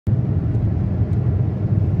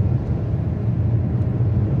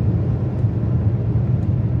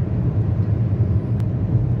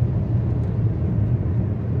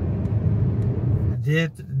they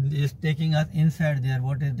is taking us inside there.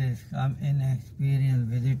 What is this? Come in, experience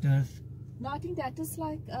visitors. No, I think that is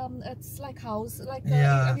like it's like house, like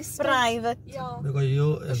Yeah, private. Yeah, because you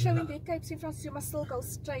showing the Cape St. Francis, you must still go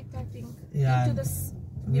straight. I think. Yeah, into this.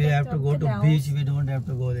 we have to go to beach. We don't have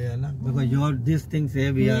to go there, na? Because your these things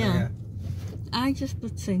here we are there. I just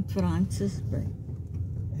put St. Francis Bay.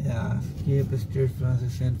 Yeah, Cape Street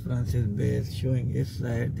Francis, St. Francis Bay is showing this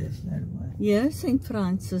side, this side. Yeah, St.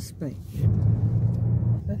 Francis Bay.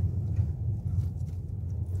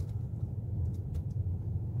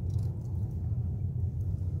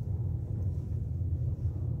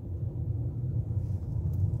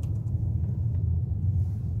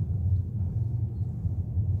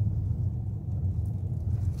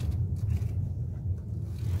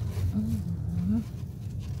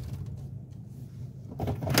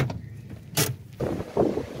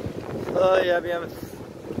 तो अभी हम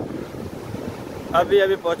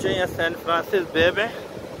अभी पहुंचे हैं San Francis बे में।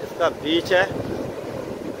 इसका बीच है।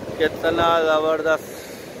 कितना ज़बरदस्त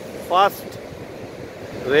फास्ट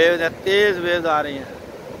वेव है, तेज़ वेव आ रही हैं,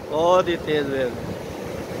 बहुत ही तेज़ वेव।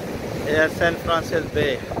 ये सैन फ्रांसिस बे।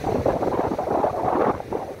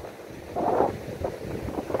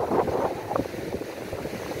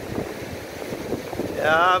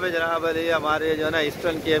 यहाँ पे जनाब अली हमारे जो है ना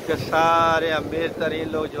ईस्टर्न केप के सारे अमीर तरीन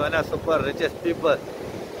लोग जो है ना सुपर रिचेस्ट पीपल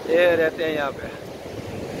ये रहते हैं यहाँ पे।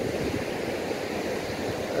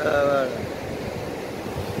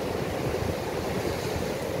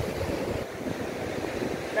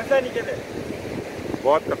 कैसा नीचे से?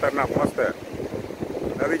 बहुत खतरनाक मस्त है।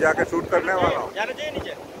 मैं भी जाके शूट करने वाला हूँ। जाना चाहिए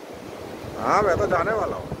नीचे? हाँ मैं तो जाने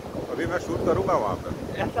वाला हूँ, अभी मैं शूट करूँगा वहाँ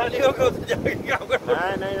पे। ऐसा नहीं होगा उधर जाके क्या होगा?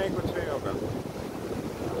 नहीं कुछ नहीं होगा।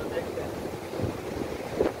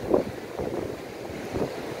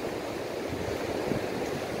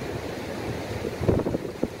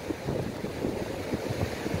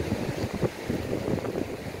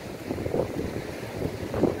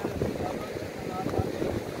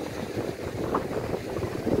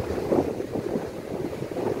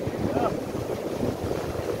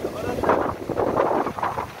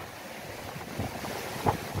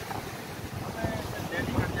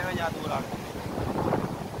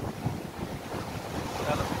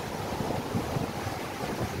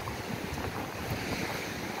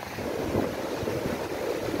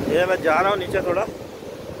 ये मैं जा रहा हूँ नीचे थोड़ा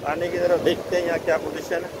पानी की तरफ, देखते हैं यहाँ क्या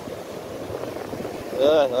पोजीशन है।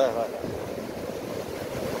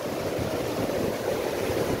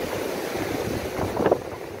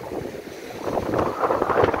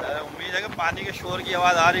 उम्मीद है कि पानी के शोर की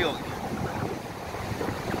आवाज़ आ रही होगी।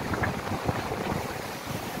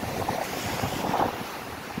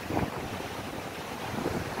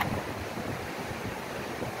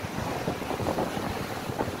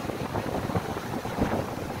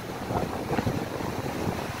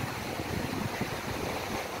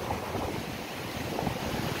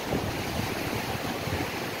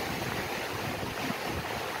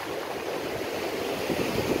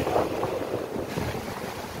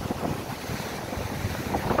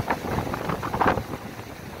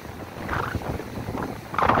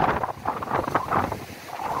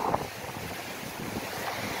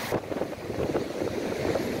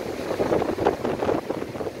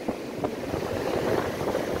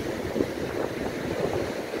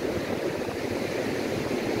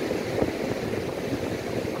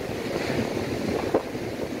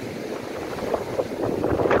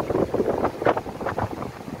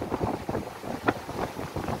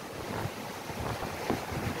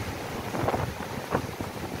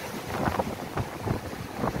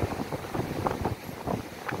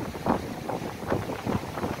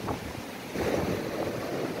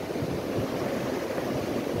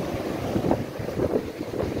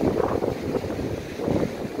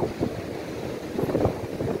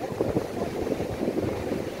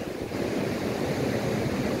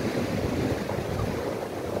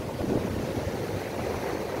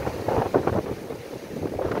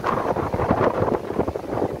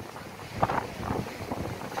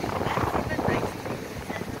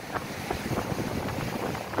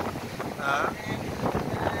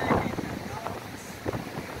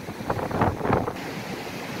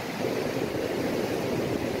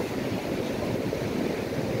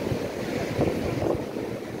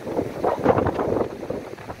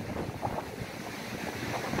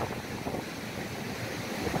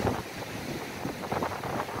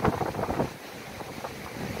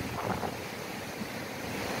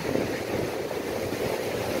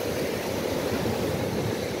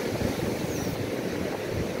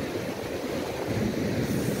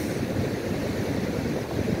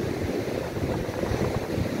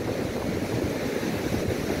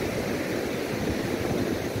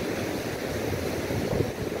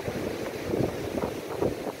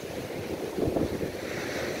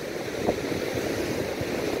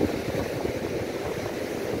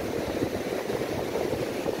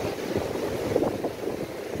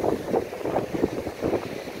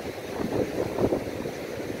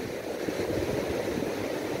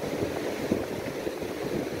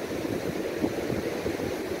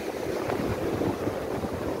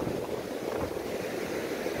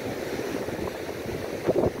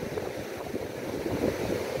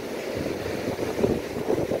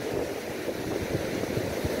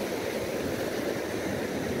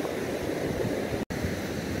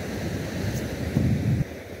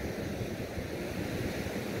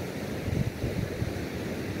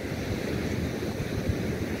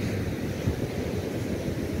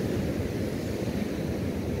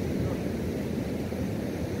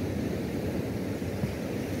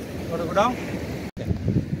 उड़ाऊं?